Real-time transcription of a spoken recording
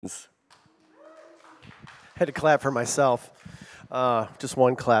Had to clap for myself. Just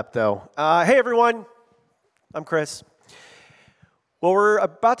one clap, though. Hey, everyone. I'm Chris. Well, we're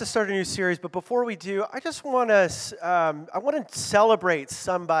about to start a new series, but before we do, I just want to celebrate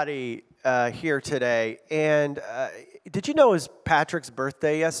somebody here today. And did you know it was Patrick's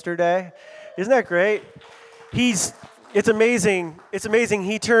birthday yesterday? Isn't that great? It's amazing. It's amazing.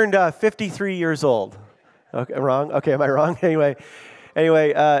 He turned 53 years old. Okay, wrong? Okay, am I wrong?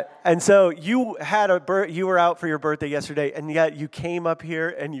 Anyway, and so you were out for your birthday yesterday, and yet you came up here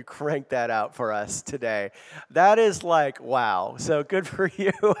and you cranked that out for us today. That is like, wow. So good for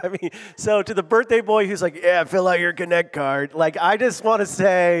you. So to the birthday boy who's like, yeah, fill out your Connect card. Like, I just want to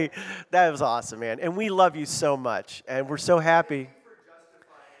say that was awesome, man. And we love you so much, and we're so happy.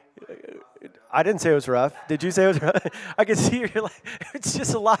 I didn't say it was rough. Did you say it was rough? I can see you're like, it's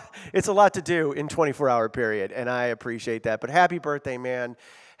just a lot. It's a lot to do in 24-hour period, and I appreciate that. But happy birthday, man.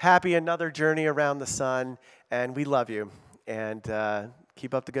 Happy another journey around the sun, and we love you. And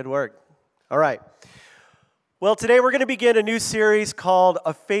keep up the good work. All right. Well, today we're going to begin a new series called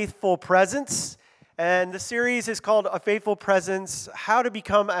A Faithful Presence. And the series is called A Faithful Presence, How to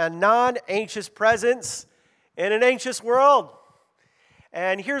Become a Non-Anxious Presence in an Anxious World.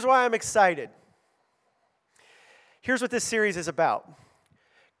 And here's why I'm excited. Here's what this series is about.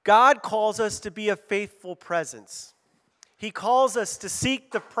 God calls us to be a faithful presence. He calls us to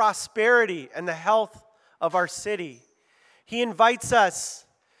seek the prosperity and the health of our city. He invites us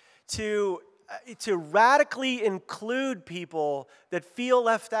to radically include people that feel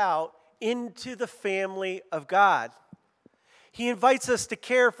left out into the family of God. He invites us to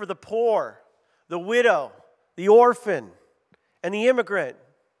care for the poor, the widow, the orphan, and the immigrant,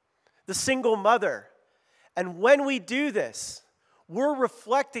 the single mother. And when we do this, we're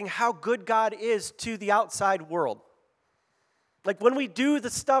reflecting how good God is to the outside world. Like when we do the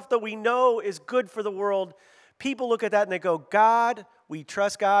stuff that we know is good for the world, people look at that and they go, God, we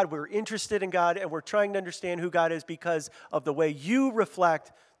trust God, we're interested in God, and we're trying to understand who God is because of the way you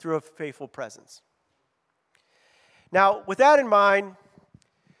reflect through a faithful presence. Now, with that in mind,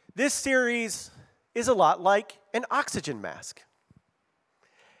 this series is a lot like an oxygen mask.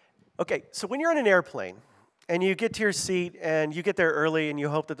 Okay, so when you're on an airplane and you get to your seat and you get there early and you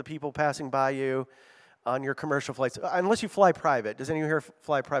hope that the people passing by you on your commercial flights, unless you fly private. Does anyone here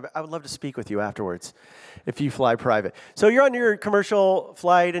fly private? I would love to speak with you afterwards if you fly private. So you're on your commercial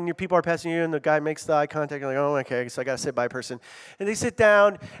flight and your people are passing you and the guy makes the eye contact and you're like, oh, okay, so I got to sit by a person. And they sit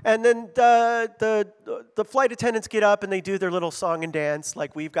down and then the flight attendants get up and they do their little song and dance,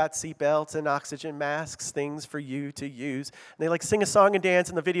 like we've got seatbelts and oxygen masks, things for you to use. And they like sing a song and dance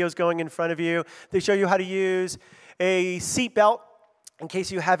and the video's going in front of you. They show you how to use a seatbelt. In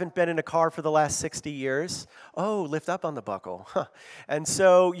case you haven't been in a car for the last 60 years, lift up on the buckle. And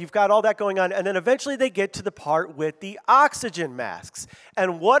so you've got all that going on. And then eventually they get to the part with the oxygen masks.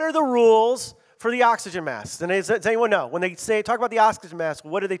 And what are the rules for the oxygen masks? And does anyone know? When they talk about the oxygen mask,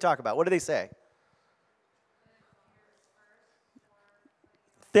 what do they talk about? What do they say?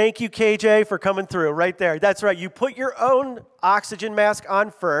 Thank you, KJ, for coming through right there. That's right. You put your own oxygen mask on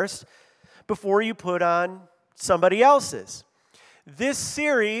first before you put on somebody else's. This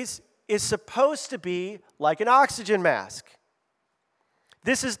series is supposed to be like an oxygen mask.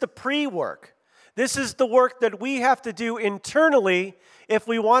 This is the pre-work. This is the work that we have to do internally if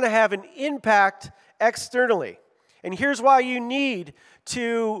we want to have an impact externally. And here's why you need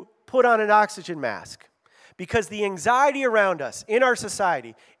to put on an oxygen mask. Because the anxiety around us, in our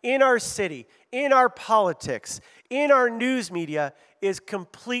society, in our city, in our politics, in our news media, is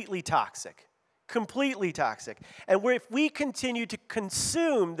completely toxic. Completely toxic. And if we continue to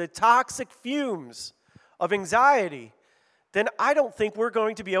consume the toxic fumes of anxiety, then I don't think we're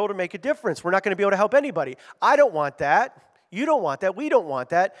going to be able to make a difference. We're not going to be able to help anybody. I don't want that. You don't want that. We don't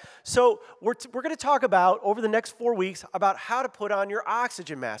want that. So we're going to talk about, over the next 4 weeks, about how to put on your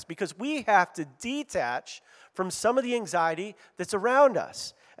oxygen mask, because we have to detach from some of the anxiety that's around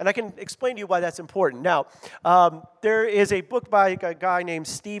us. And I can explain to you why that's important. Now, there is a book by a guy named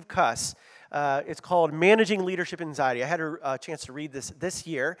Steve Cuss. It's called Managing Leadership Anxiety. I had a chance to read this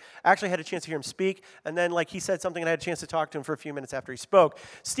year. I actually had a chance to hear him speak, and then he said something, and I had a chance to talk to him for a few minutes after he spoke.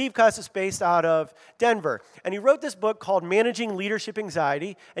 Steve Cuss is based out of Denver, and he wrote this book called Managing Leadership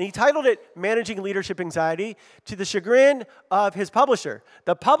Anxiety, and he titled it Managing Leadership Anxiety to the chagrin of his publisher.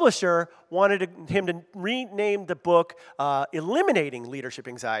 The publisher wanted him to rename the book Eliminating Leadership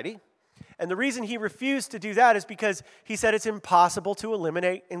Anxiety. And the reason he refused to do that is because he said it's impossible to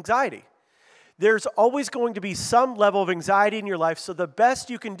eliminate anxiety. there's always going to be some level of anxiety in your life, so the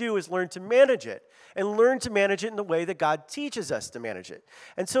best you can do is learn to manage it, and learn to manage it in the way that God teaches us to manage it.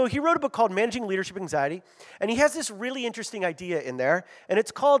 And so he wrote a book called Managing Leadership Anxiety, and he has this really interesting idea in there, and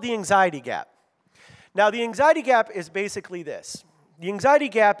it's called the anxiety gap. Now, the anxiety gap is basically this. The anxiety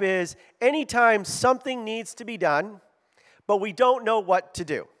gap is anytime something needs to be done, but we don't know what to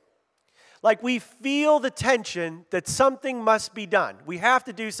do. Like we feel the tension that something must be done. We have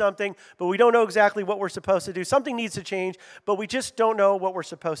to do something, but we don't know exactly what we're supposed to do. Something needs to change, but we just don't know what we're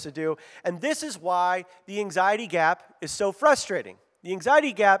supposed to do. And this is why the anxiety gap is so frustrating. The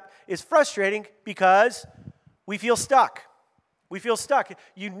anxiety gap is frustrating because we feel stuck. We feel stuck.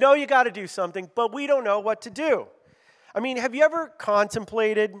 You know you got to do something, but we don't know what to do. I mean, have you ever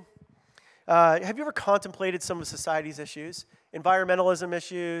contemplated some of society's issues? Environmentalism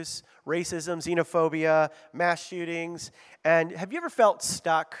issues, racism, xenophobia, mass shootings. And have you ever felt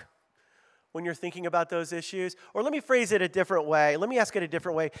stuck when you're thinking about those issues? Or let me phrase it a different way. Let me ask it a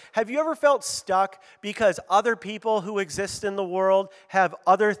different way. Have you ever felt stuck because other people who exist in the world have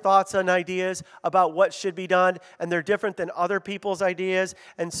other thoughts and ideas about what should be done, and they're different than other people's ideas,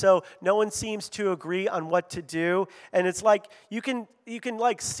 and so no one seems to agree on what to do? And it's like you can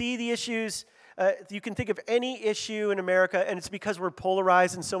like see the issues. You can think of any issue in America, and it's because we're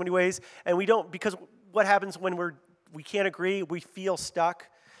polarized in so many ways, and because what happens when we can't agree, we feel stuck.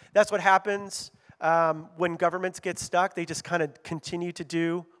 That's what happens when governments get stuck. They just kind of continue to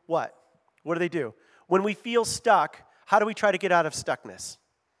do what? What do they do? When we feel stuck, how do we try to get out of stuckness?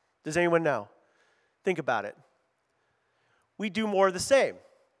 Does anyone know? Think about it. We do more of the same.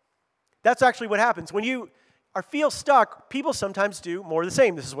 That's actually what happens. When you feel stuck, people sometimes do more of the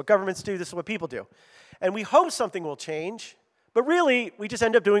same. This is what governments do. This is what people do. And we hope something will change, but really, we just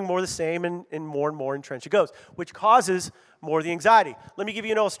end up doing more of the same and more entrenched it goes, which causes more of the anxiety. Let me give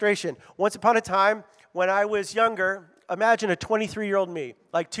you an illustration. Once upon a time, when I was younger, imagine a 23-year-old me,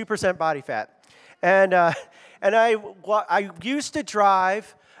 like 2% body fat. And I used to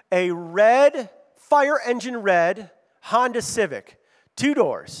drive a fire engine red Honda Civic, 2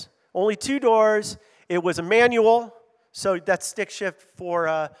 doors, only 2 doors. It was a manual, so that's stick shift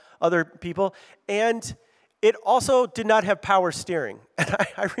for other people. And it also did not have power steering. And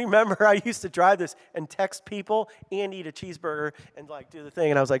I remember I used to drive this and text people and eat a cheeseburger and like do the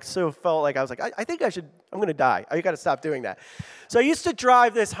thing. And I was like, I think I'm going to die. I got to stop doing that. So I used to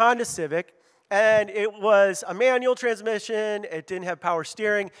drive this Honda Civic, and it was a manual transmission. It didn't have power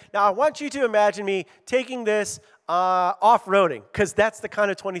steering. Now, I want you to imagine me taking this off-roading, because that's the kind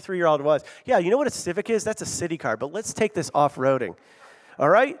of 23-year-old I was. Yeah, you know what a Civic is? That's a city car, but let's take this off-roading. All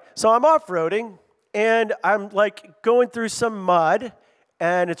right? So I'm off-roading, and I'm like going through some mud,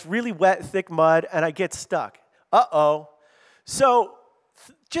 and it's really wet, thick mud, and I get stuck. Uh-oh. So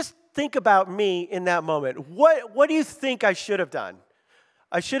just think about me in that moment. What do you think I should have done?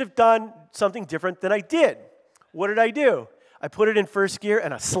 I should have done something different than I did. What did I do? I put it in first gear,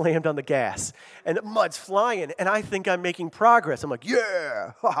 and I slammed on the gas. And the mud's flying, and I think I'm making progress. I'm like,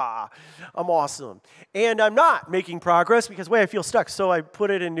 yeah, haha, I'm awesome. And I'm not making progress because, wait, I feel stuck. So I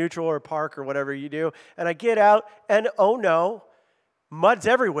put it in neutral or park or whatever you do, and I get out, and oh no, mud's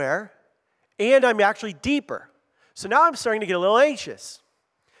everywhere, and I'm actually deeper. So now I'm starting to get a little anxious.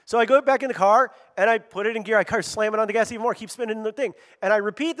 So I go back in the car, and I put it in gear. I slam it on the gas even more, keep spinning the thing. And I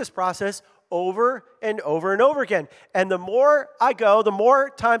repeat this process over and over and over again. And the more I go, the more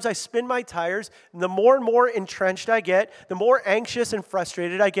times I spin my tires, the more and more entrenched I get, the more anxious and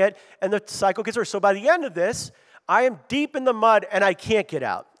frustrated I get, and the cycle gets worse. So by the end of this, I am deep in the mud, and I can't get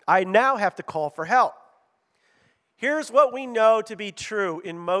out. I now have to call for help. Here's what we know to be true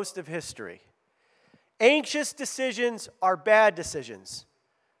in most of history. Anxious decisions are bad decisions.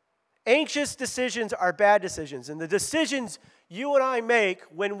 Anxious decisions are bad decisions. And the decisions you and I make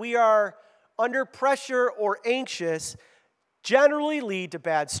when we are under pressure or anxious generally lead to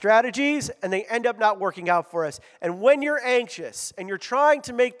bad strategies, and they end up not working out for us. And when you're anxious and you're trying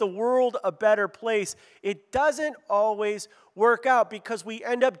to make the world a better place, it doesn't always work out because we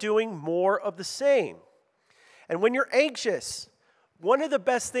end up doing more of the same. And when you're anxious, one of the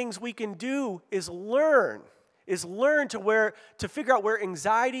best things we can do is learn to figure out where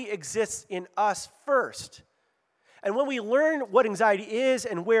anxiety exists in us first. And when we learn what anxiety is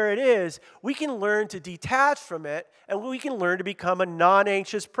and where it is, we can learn to detach from it, and we can learn to become a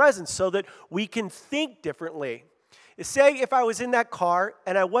non-anxious presence so that we can think differently. Say if I was in that car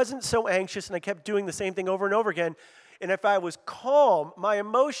and I wasn't so anxious and I kept doing the same thing over and over again, and if I was calm, my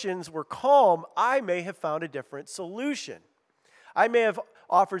emotions were calm, I may have found a different solution. I may have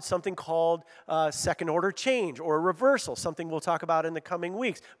offered something called second order change or a reversal, something we'll talk about in the coming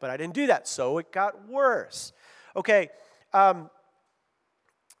weeks. But I didn't do that, so it got worse. Okay,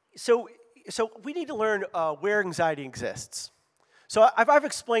 so we need to learn where anxiety exists. So I've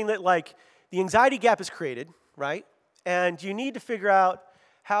explained that, like, the anxiety gap is created, right? And you need to figure out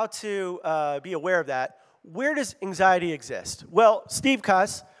how to be aware of that. Where does anxiety exist? Well, Steve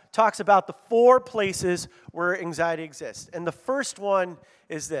Cuss talks about the 4 places where anxiety exists. And the first one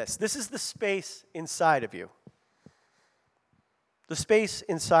is this. This is the space inside of you. The space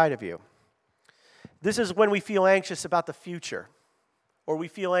inside of you. This is when we feel anxious about the future, or we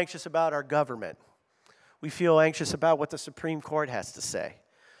feel anxious about our government. We feel anxious about what the Supreme Court has to say,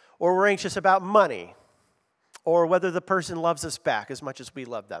 or we're anxious about money, or whether the person loves us back as much as we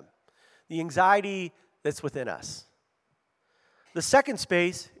love them. The anxiety that's within us. The second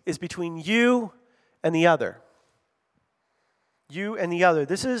space is between you and the other. You and the other.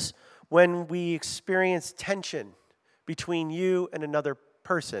 This is when we experience tension between you and another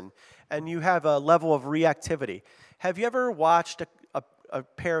person, and you have a level of reactivity. Have you ever watched a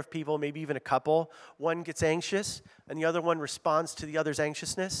pair of people, maybe even a couple? One gets anxious, and the other one responds to the other's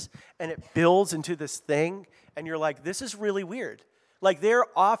anxiousness, and it builds into this thing, and you're like, this is really weird. Like, they're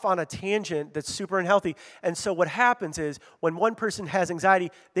off on a tangent that's super unhealthy. And so what happens is, when one person has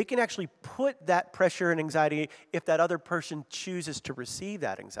anxiety, they can actually put that pressure and anxiety if that other person chooses to receive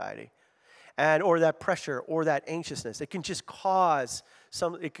that anxiety, or that pressure or that anxiousness. It can just cause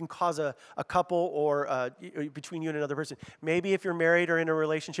a couple or between you and another person. Maybe if you're married or in a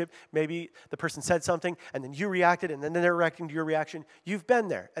relationship, maybe the person said something and then you reacted and then they're reacting to your reaction. You've been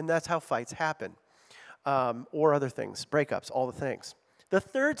there, and that's how fights happen. Or other things, breakups, all the things. The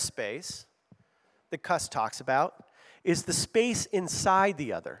third space that Cuss talks about is the space inside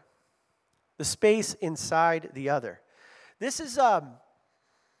the other. The space inside the other. This is, do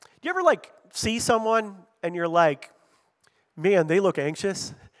you ever see someone and you're like, man, they look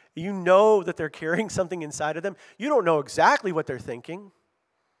anxious? You know that they're carrying something inside of them. You don't know exactly what they're thinking.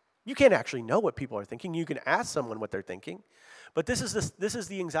 You can't actually know what people are thinking. You can ask someone what they're thinking. But this is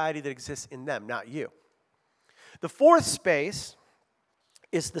the anxiety that exists in them, not you. The fourth space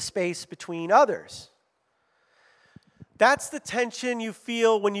is the space between others. That's the tension you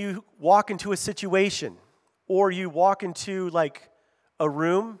feel when you walk into a situation, or you walk into a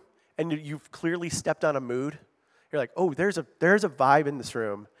room and you've clearly stepped on a mood. You're like, oh, there's a vibe in this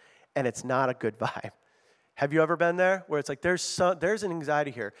room, and it's not a good vibe. Have you ever been there where it's like there's an anxiety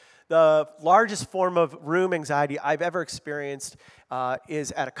here? The largest form of room anxiety I've ever experienced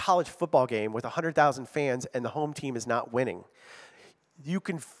is at a college football game with 100,000 fans and the home team is not winning. You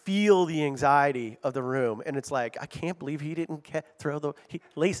can feel the anxiety of the room, and it's like, I can't believe he didn't he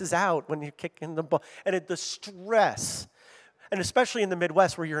laces out when you're kicking the ball. And the stress, and especially in the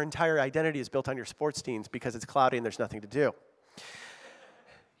Midwest where your entire identity is built on your sports teams because it's cloudy and there's nothing to do.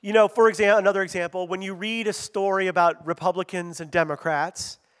 You know, for example, another example, when you read a story about Republicans and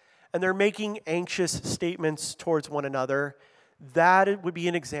Democrats, and they're making anxious statements towards one another, that would be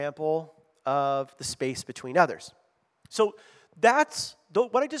an example of the space between others. So that's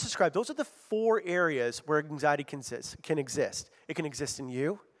what I just described. Those are the 4 areas where anxiety can exist. It can exist in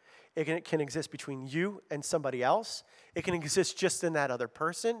you. It can exist between you and somebody else. It can exist just in that other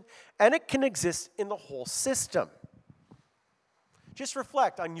person. And it can exist in the whole system. Just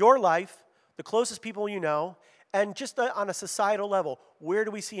reflect on your life, the closest people you know, and just on a societal level, where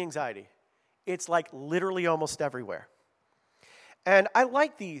do we see anxiety? It's literally almost everywhere. And I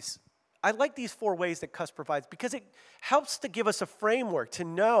like these 4 ways that Cuss provides because it helps to give us a framework to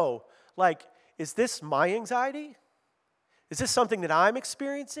know, is this my anxiety? Is this something that I'm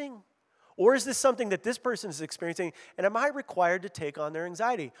experiencing? Or is this something that this person is experiencing, and am I required to take on their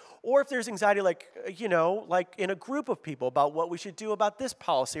anxiety? Or if there's anxiety, in a group of people about what we should do about this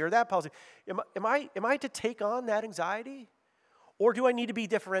policy or that policy, am I to take on that anxiety? Or do I need to be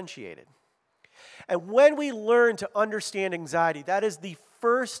differentiated? And when we learn to understand anxiety, that is the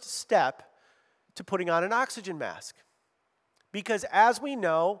first step to putting on an oxygen mask. Because as we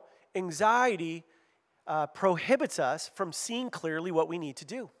know, anxiety prohibits us from seeing clearly what we need to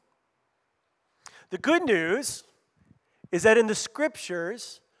do. The good news is that in the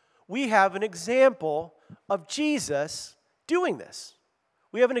scriptures, we have an example of Jesus doing this.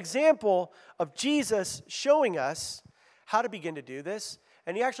 We have an example of Jesus showing us how to begin to do this,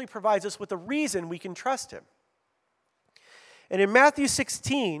 and he actually provides us with a reason we can trust him. And in Matthew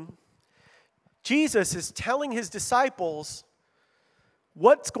 16, Jesus is telling his disciples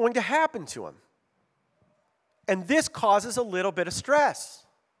what's going to happen to him. And this causes a little bit of stress.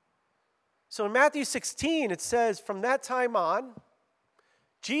 So in Matthew 16, it says, from that time on,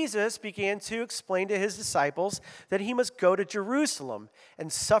 Jesus began to explain to his disciples that he must go to Jerusalem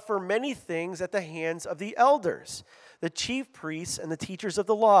and suffer many things at the hands of the elders, the chief priests, and the teachers of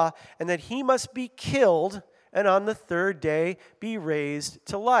the law, and that he must be killed and on the third day be raised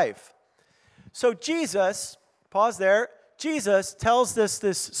to life. So Jesus, pause there, Jesus tells us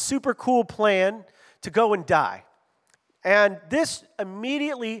this super cool plan to go and die. And this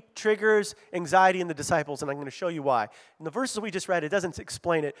immediately triggers anxiety in the disciples, and I'm going to show you why. In the verses we just read, it doesn't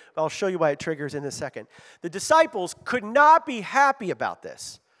explain it, but I'll show you why it triggers in a second. The disciples could not be happy about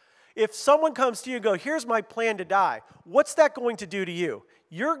this. If someone comes to you and go, here's my plan to die, what's that going to do to you?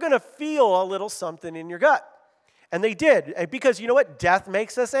 You're going to feel a little something in your gut. And they did, because you know what? Death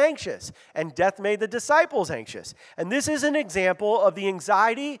makes us anxious, and death made the disciples anxious. And this is an example of the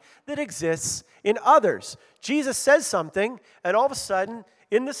anxiety that exists in others. Jesus says something, and all of a sudden,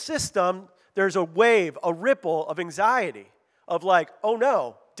 in the system, there's a wave, a ripple of anxiety, of like, oh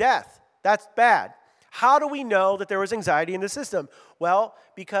no, death, that's bad. How do we know that there was anxiety in the system? Well,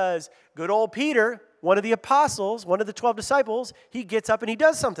 because good old Peter, one of the apostles, one of the 12 disciples, he gets up and he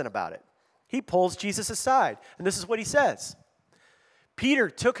does something about it. He pulls Jesus aside, and this is what he says. Peter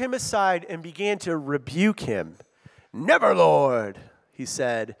took him aside and began to rebuke him. Never, Lord, he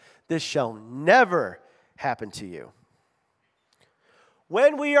said, this shall never happen to you.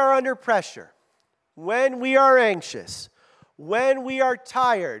 When we are under pressure, when we are anxious, when we are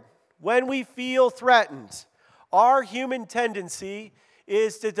tired, when we feel threatened, our human tendency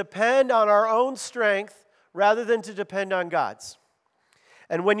is to depend on our own strength rather than to depend on God's.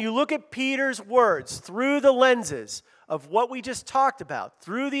 And when you look at Peter's words through the lenses of what we just talked about,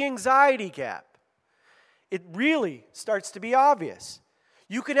 through the anxiety gap, it really starts to be obvious.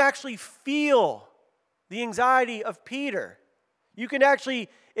 You can actually feel the anxiety of Peter. You can actually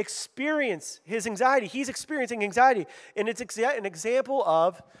experience his anxiety. He's experiencing anxiety. And it's an example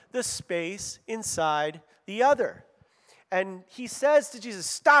of the space inside the other. And he says to Jesus,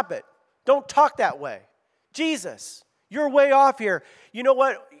 stop it. Don't talk that way. Jesus, you're way off here. You know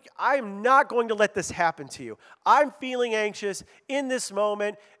what? I'm not going to let this happen to you. I'm feeling anxious in this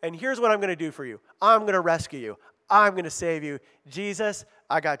moment, and here's what I'm going to do for you. I'm going to rescue you. I'm going to save you. Jesus,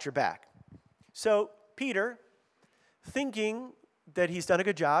 I got your back. So Peter, thinking that he's done a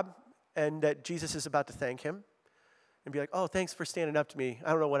good job and that Jesus is about to thank him and be like, oh, thanks for standing up to me.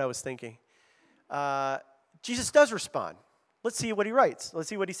 I don't know what I was thinking. Jesus does respond. Let's see what he writes. Let's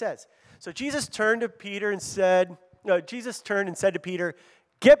see what he says. So Jesus turned to Peter and said, to Peter,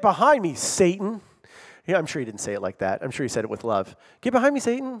 get behind me, Satan. Yeah, I'm sure he didn't say it like that. I'm sure he said it with love. Get behind me,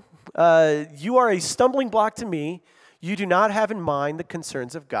 Satan. You are a stumbling block to me. You do not have in mind the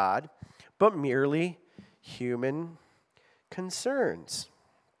concerns of God, but merely human concerns.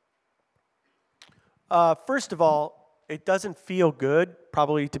 First of all, it doesn't feel good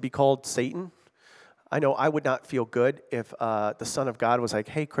probably to be called Satan. I know I would not feel good if the Son of God was like,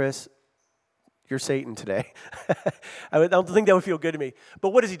 hey, Chris, you're Satan today. I don't think that would feel good to me.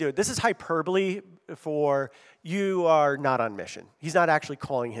 But what does he do? This is hyperbole for you are not on mission. He's not actually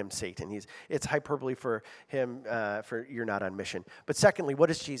calling him Satan. It's hyperbole for him for you're not on mission. But secondly, what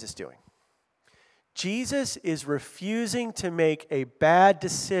is Jesus doing? Jesus is refusing to make a bad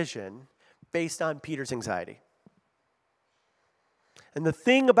decision based on Peter's anxiety. And the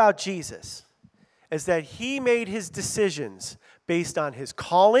thing about Jesus is that he made his decisions based on his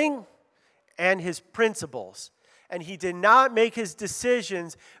calling and his principles. And he did not make his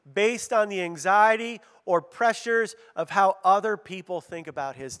decisions based on the anxiety or pressures of how other people think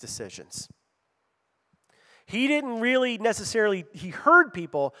about his decisions. He didn't really necessarily, he heard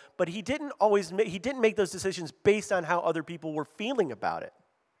people, but he didn't make those decisions based on how other people were feeling about it.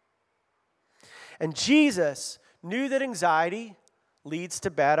 And Jesus knew that anxiety leads to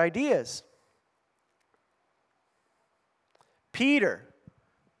bad ideas. Peter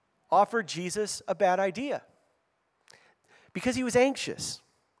offered Jesus a bad idea because he was anxious.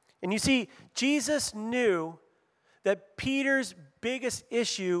 And you see, Jesus knew that Peter's biggest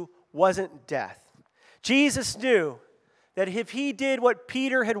issue wasn't death. Jesus knew that if he did what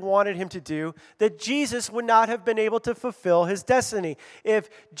Peter had wanted him to do, that Jesus would not have been able to fulfill his destiny. If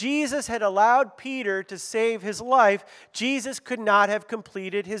Jesus had allowed Peter to save his life, Jesus could not have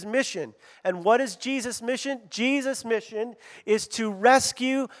completed his mission. And what is Jesus' mission? Jesus' mission is to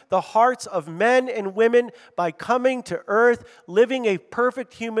rescue the hearts of men and women by coming to earth, living a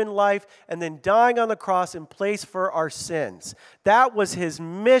perfect human life, and then dying on the cross in place for our sins. That was his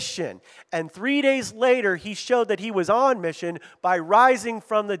mission. And 3 days later, he showed that he was on mission by rising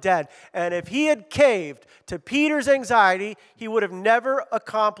from the dead. And if he had caved to Peter's anxiety, he would have never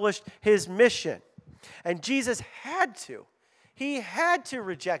accomplished his mission. And Jesus had to. He had to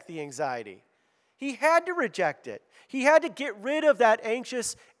reject the anxiety. He had to reject it. He had to get rid of that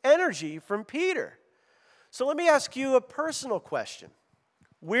anxious energy from Peter. So let me ask you a personal question.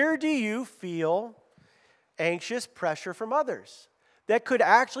 Where do you feel anxious pressure from others that could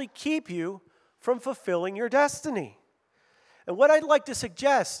actually keep you from fulfilling your destiny? And what I'd like to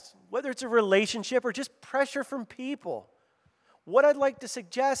suggest, whether it's a relationship or just pressure from people, what I'd like to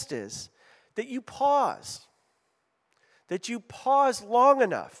suggest is that you pause. That you pause long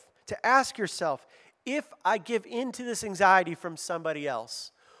enough to ask yourself, if I give in to this anxiety from somebody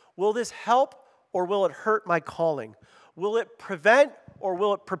else, will this help or will it hurt my calling? Will it prevent or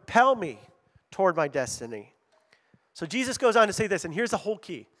will it propel me toward my destiny? So Jesus goes on to say this, and here's the whole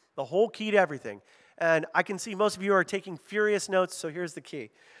key to everything. And I can see most of you are taking furious notes, so here's the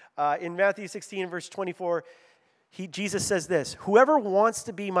key. In Matthew 16, verse 24, Jesus says this, "Whoever wants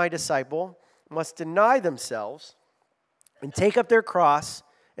to be my disciple must deny themselves and take up their cross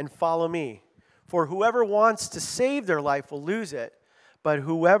and follow me. For whoever wants to save their life will lose it, but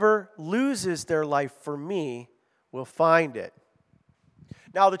whoever loses their life for me will find it."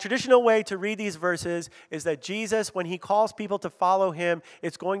 Now, the traditional way to read these verses is that Jesus, when he calls people to follow him,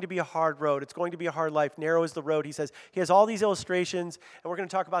 it's going to be a hard road. It's going to be a hard life. Narrow is the road, he says. He has all these illustrations, and we're going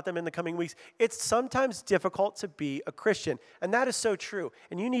to talk about them in the coming weeks. It's sometimes difficult to be a Christian, and that is so true,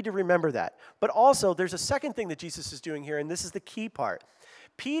 and you need to remember that. But also, there's a second thing that Jesus is doing here, and this is the key part.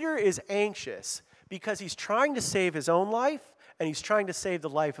 Peter is anxious because he's trying to save his own life, and he's trying to save the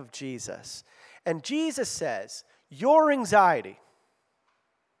life of Jesus. And Jesus says, your anxiety,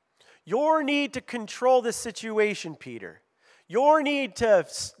 your need to control this situation, Peter, your need to,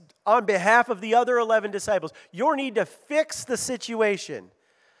 on behalf of the other 11 disciples, your need to fix the situation,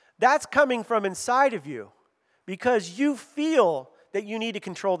 that's coming from inside of you because you feel that you need to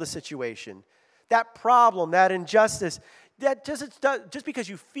control the situation. That problem, that injustice, that just because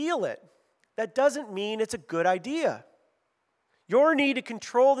you feel it, that doesn't mean it's a good idea. Your need to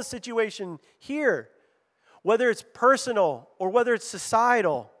control the situation here, whether it's personal or whether it's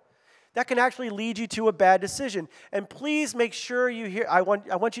societal, that can actually lead you to a bad decision. And please make sure you hear, I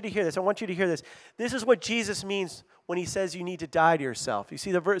want you to hear this. I want you to hear this. This is what Jesus means when he says you need to die to yourself. You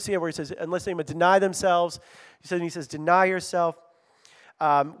see the verse here where he says, unless anyone deny themselves, he says, deny yourself.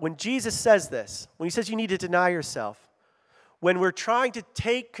 When Jesus says this, when he says you need to deny yourself, when we're trying to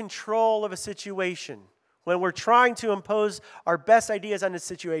take control of a situation, when we're trying to impose our best ideas on a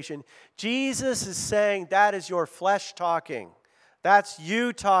situation, Jesus is saying that is your flesh talking. That's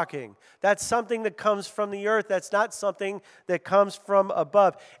you talking. That's something that comes from the earth. That's not something that comes from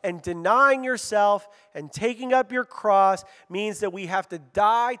above. And denying yourself and taking up your cross means that we have to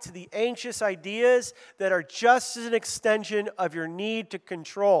die to the anxious ideas that are just an extension of your need to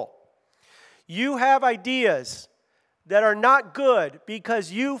control. You have ideas that are not good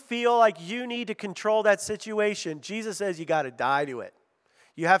because you feel like you need to control that situation. Jesus says you got to die to it.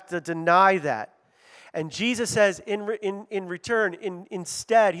 You have to deny that. And Jesus says instead,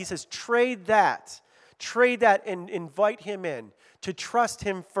 he says, trade that and invite him in, to trust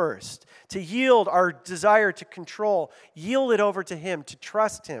him first, to yield our desire to control, yield it over to him, to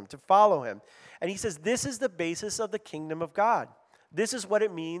trust him, to follow him. And he says, this is the basis of the kingdom of God. This is what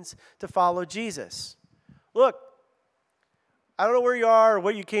it means to follow Jesus. Look, I don't know where you are or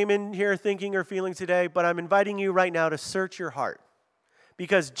what you came in here thinking or feeling today, but I'm inviting you right now to search your heart.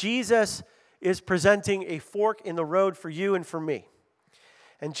 Because Jesus is presenting a fork in the road for you and for me.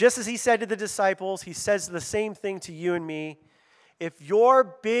 And just as he said to the disciples, he says the same thing to you and me. If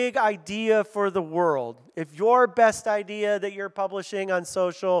your big idea for the world, if your best idea that you're publishing on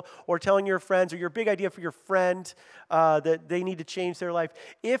social or telling your friends, or your big idea for your friend that they need to change their life,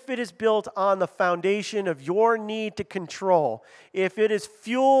 if it is built on the foundation of your need to control, if it is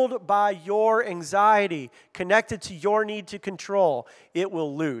fueled by your anxiety, connected to your need to control, it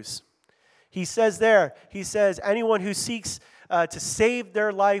will lose. He says anyone who seeks to save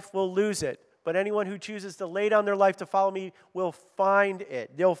their life will lose it. But anyone who chooses to lay down their life to follow me will find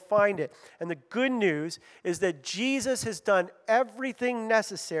it. They'll find it. And the good news is that Jesus has done everything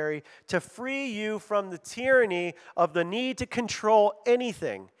necessary to free you from the tyranny of the need to control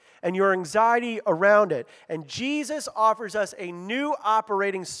anything and your anxiety around it. And Jesus offers us a new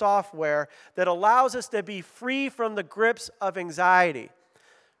operating software that allows us to be free from the grips of anxiety.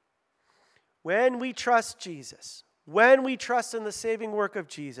 When we trust Jesus, when we trust in the saving work of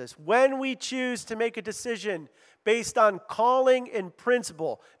Jesus, when we choose to make a decision based on calling and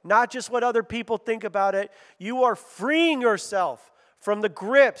principle, not just what other people think about it, you are freeing yourself from the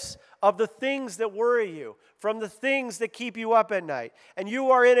grips of the things that worry you, from the things that keep you up at night. And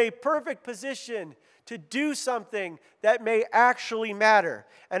you are in a perfect position to do something that may actually matter.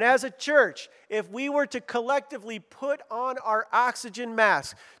 And as a church, if we were to collectively put on our oxygen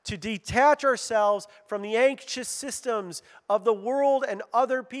mask to detach ourselves from the anxious systems of the world and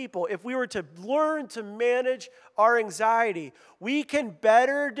other people, if we were to learn to manage our anxiety, we can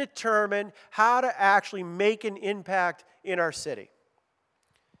better determine how to actually make an impact in our city.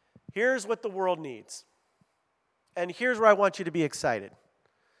 Here's what the world needs. And here's where I want you to be excited.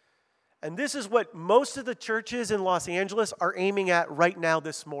 And this is what most of the churches in Los Angeles are aiming at right now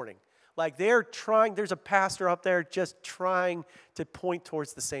this morning. Like they're trying, there's a pastor up there just trying to point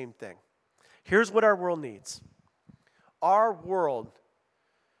towards the same thing. Here's what our world needs. Our world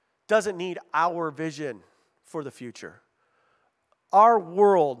doesn't need our vision for the future. Our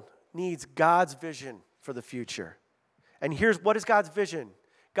world needs God's vision for the future. And here's what is God's vision.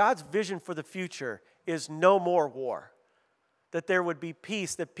 God's vision for the future is no more war. That there would be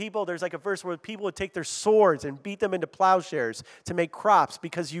peace, that people, there's like a verse where people would take their swords and beat them into plowshares to make crops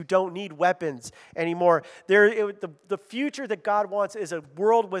because you don't need weapons anymore. The future that God wants is a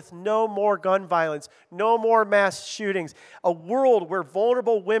world with no more gun violence, no more mass shootings, a world where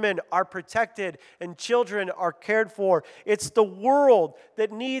vulnerable women are protected and children are cared for. It's the world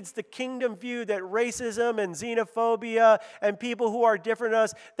that needs the kingdom view that racism and xenophobia and people who are different than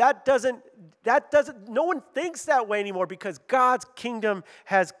us, no one thinks that way anymore because God's kingdom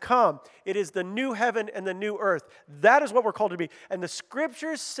has come. It is the new heaven and the new earth. That is what we're called to be. And the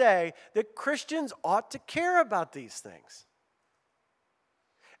scriptures say that Christians ought to care about these things.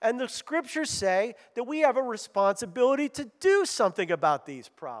 And the scriptures say that we have a responsibility to do something about these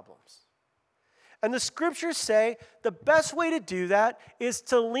problems. And the scriptures say the best way to do that is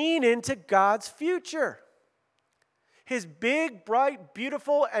to lean into God's future. His big, bright,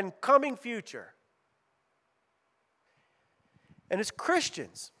 beautiful, and coming future. And as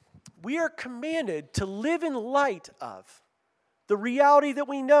Christians, we are commanded to live in light of the reality that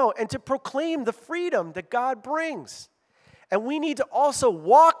we know and to proclaim the freedom that God brings. And we need to also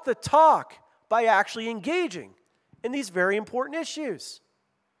walk the talk by actually engaging in these very important issues.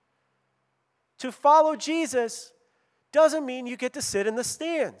 To follow Jesus doesn't mean you get to sit in the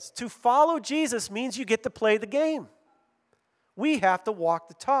stands. To follow Jesus means you get to play the game. We have to walk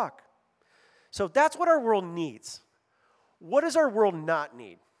the talk. So that's what our world needs. What does our world not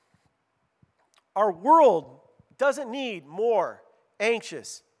need? Our world doesn't need more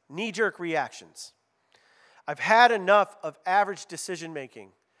anxious, knee-jerk reactions. I've had enough of average decision making.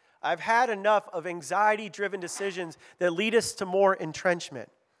 I've had enough of anxiety-driven decisions that lead us to more entrenchment.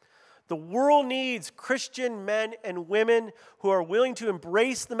 The world needs Christian men and women who are willing to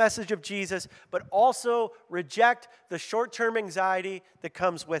embrace the message of Jesus, but also reject the short-term anxiety that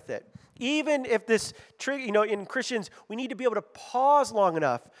comes with it. Even if this, in Christians, we need to be able to pause long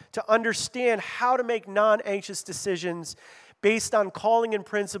enough to understand how to make non-anxious decisions based on calling and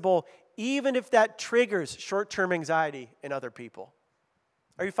principle, even if that triggers short-term anxiety in other people.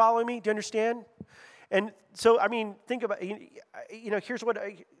 Are you following me? Do you understand? And so, think about, here's what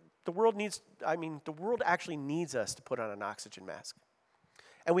the world needs. The world actually needs us to put on an oxygen mask.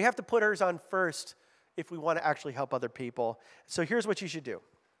 And we have to put ours on first if we want to actually help other people. So here's what you should do.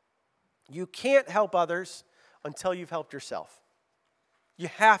 You can't help others until you've helped yourself. You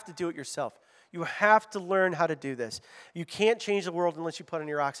have to do it yourself. You have to learn how to do this. You can't change the world unless you put on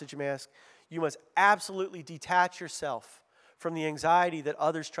your oxygen mask. You must absolutely detach yourself from the anxiety that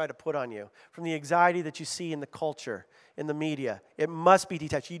others try to put on you, from the anxiety that you see in the culture, in the media. It must be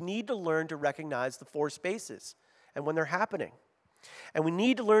detached. You need to learn to recognize the four spaces and when they're happening. And we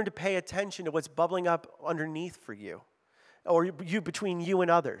need to learn to pay attention to what's bubbling up underneath for you, or between you and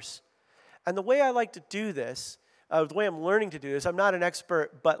others. And the way I like to do this, the way I'm learning to do this, I'm not an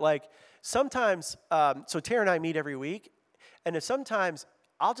expert, but sometimes, so Tara and I meet every week, and sometimes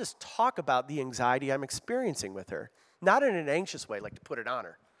I'll just talk about the anxiety I'm experiencing with her. Not in an anxious way, like to put it on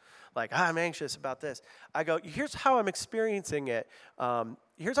her. I'm anxious about this. I go, here's how I'm experiencing it.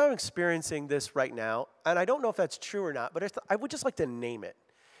 Here's how I'm experiencing this right now. And I don't know if that's true or not, but I would just like to name it.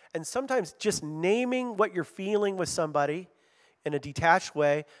 And sometimes just naming what you're feeling with somebody in a detached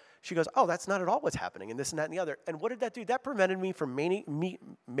way, she goes, oh, that's not at all what's happening, and this and that and the other. And what did that do? That prevented me from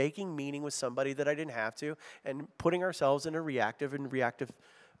making meaning with somebody that I didn't have to and putting ourselves in a reactive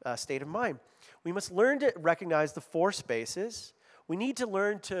state of mind. We must learn to recognize the four spaces. We need to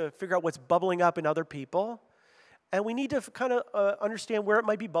learn to figure out what's bubbling up in other people. And we need to kind of understand where it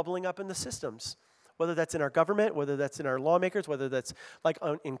might be bubbling up in the systems, whether that's in our government, whether that's in our lawmakers, whether that's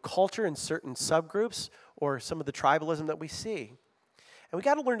in culture in certain subgroups or some of the tribalism that we see. And we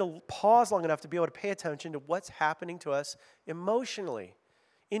got to learn to pause long enough to be able to pay attention to what's happening to us emotionally,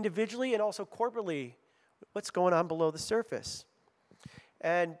 individually and also corporately what's going on below the surface.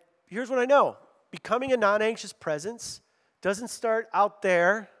 And here's what I know. Becoming a non-anxious presence doesn't start out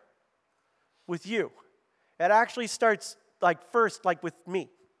there with you. It actually starts first with me.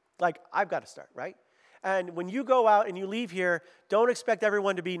 I've got to start, right? And when you go out and you leave here, don't expect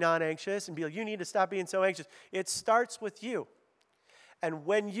everyone to be non-anxious and be like, you need to stop being so anxious. It starts with you. And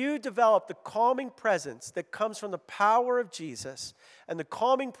when you develop the calming presence that comes from the power of Jesus and the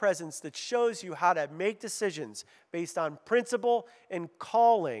calming presence that shows you how to make decisions based on principle and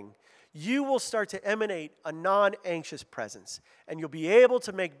calling, you will start to emanate a non-anxious presence, and you'll be able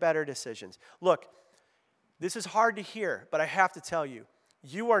to make better decisions. Look, this is hard to hear, but I have to tell you,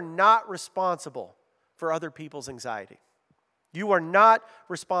 you are not responsible for other people's anxiety. You are not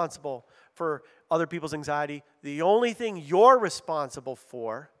responsible for other people's anxiety. The only thing you're responsible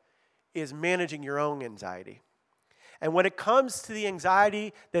for is managing your own anxiety. And when it comes to the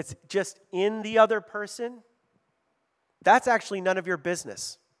anxiety that's just in the other person, that's actually none of your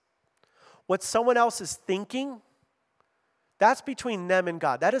business. What someone else is thinking, that's between them and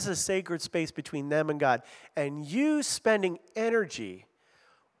God. That is a sacred space between them and God. And you spending energy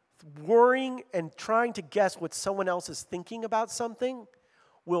worrying and trying to guess what someone else is thinking about something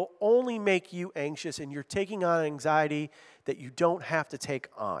will only make you anxious, and you're taking on anxiety that you don't have to take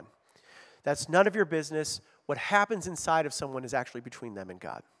on. That's none of your business. What happens inside of someone is actually between them and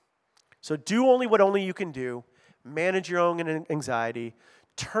God. So do only what only you can do. Manage your own anxiety.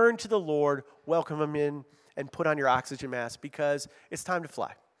 Turn to the Lord, welcome Him in, and put on your oxygen mask because it's time to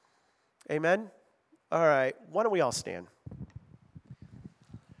fly. Amen? All right, why don't we all stand?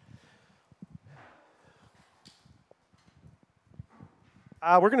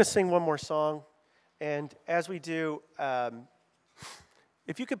 We're going to sing one more song, and as we do,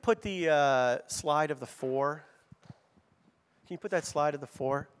 if you could put the slide of the 4. Can you put that slide of the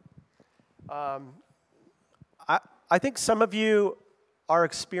 4? I think some of you are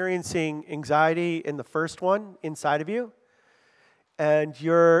experiencing anxiety in the first one inside of you, and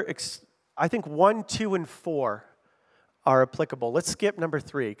I think 1, 2, and 4 are applicable. Let's skip number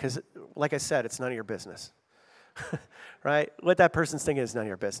 3, because like I said, it's none of your business. Right? What that person's thinking is none of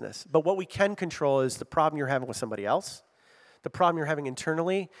your business. But what we can control is the problem you're having with somebody else, the problem you're having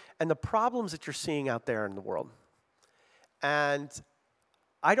internally, and the problems that you're seeing out there in the world. And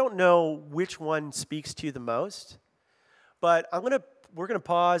I don't know which one speaks to you the most, but we're going to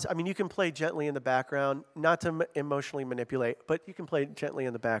pause. I mean, you can play gently in the background, not to emotionally manipulate, but you can play gently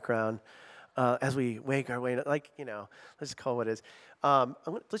in the background as we wake our way, let's just call it what it is.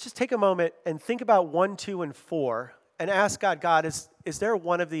 Let's just take a moment and think about 1, 2, and 4 and ask God, is there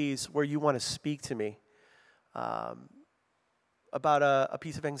one of these where you want to speak to me about a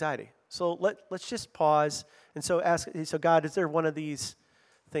piece of anxiety? So let's just pause. And so God, is there one of these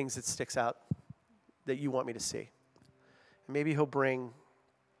things that sticks out that you want me to see? And maybe He'll bring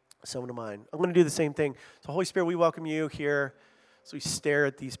someone to mind. I'm going to do the same thing. So Holy Spirit, we welcome you here. So we stare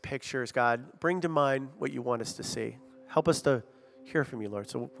at these pictures, God. Bring to mind what you want us to see. Help us to hear from you, Lord.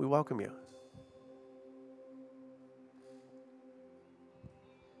 So we welcome you.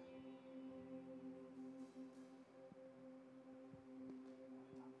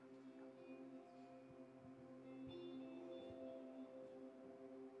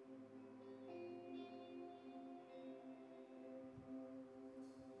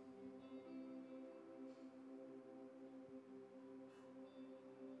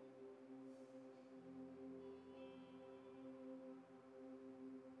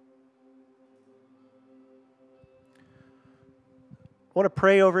 I want to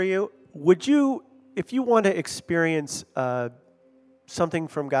pray over you. Would you, if you want to experience something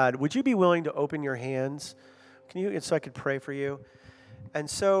from God, would you be willing to open your hands? So I could pray for you? And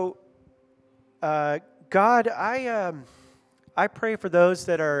so, God, I pray for those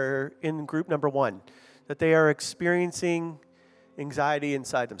that are in group number 1, that they are experiencing anxiety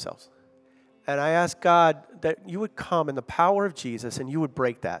inside themselves. And I ask God that you would come in the power of Jesus and you would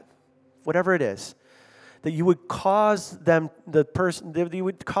break that, whatever it is. That you would cause the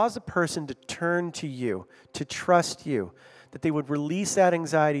person to turn to you, to trust you, that they would release that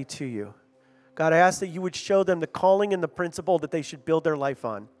anxiety to you. God, I ask that you would show them the calling and the principle that they should build their life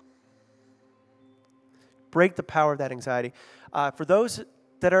on. Break the power of that anxiety. For those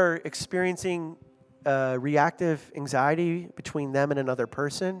that are experiencing reactive anxiety between them and another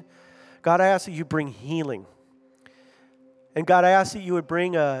person, God, I ask that you bring healing. And God, I ask that you would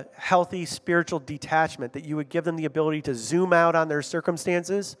bring a healthy spiritual detachment, that you would give them the ability to zoom out on their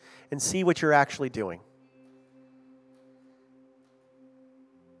circumstances and see what you're actually doing.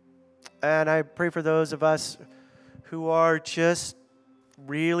 And I pray for those of us who are just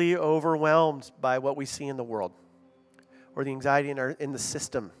really overwhelmed by what we see in the world or the anxiety in the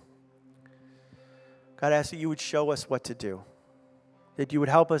system. God, I ask that you would show us what to do, that you would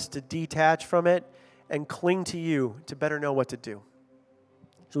help us to detach from it and cling to you to better know what to do.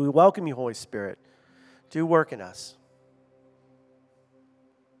 So we welcome you, Holy Spirit. Do work in us.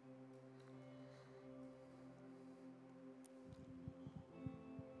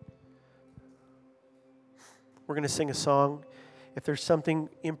 We're going to sing a song. If there's something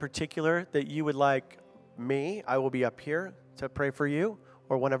in particular that you would like me, I will be up here to pray for you,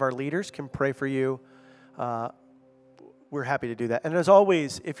 or one of our leaders can pray for you. We're happy to do that. And as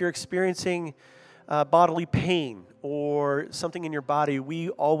always, if you're experiencing bodily pain or something in your body, we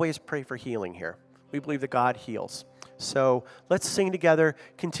always pray for healing here. We believe that God heals. So let's sing together.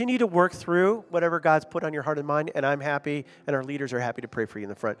 Continue to work through whatever God's put on your heart and mind, and I'm happy, and our leaders are happy to pray for you in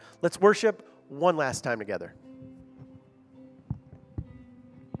the front. Let's worship one last time together.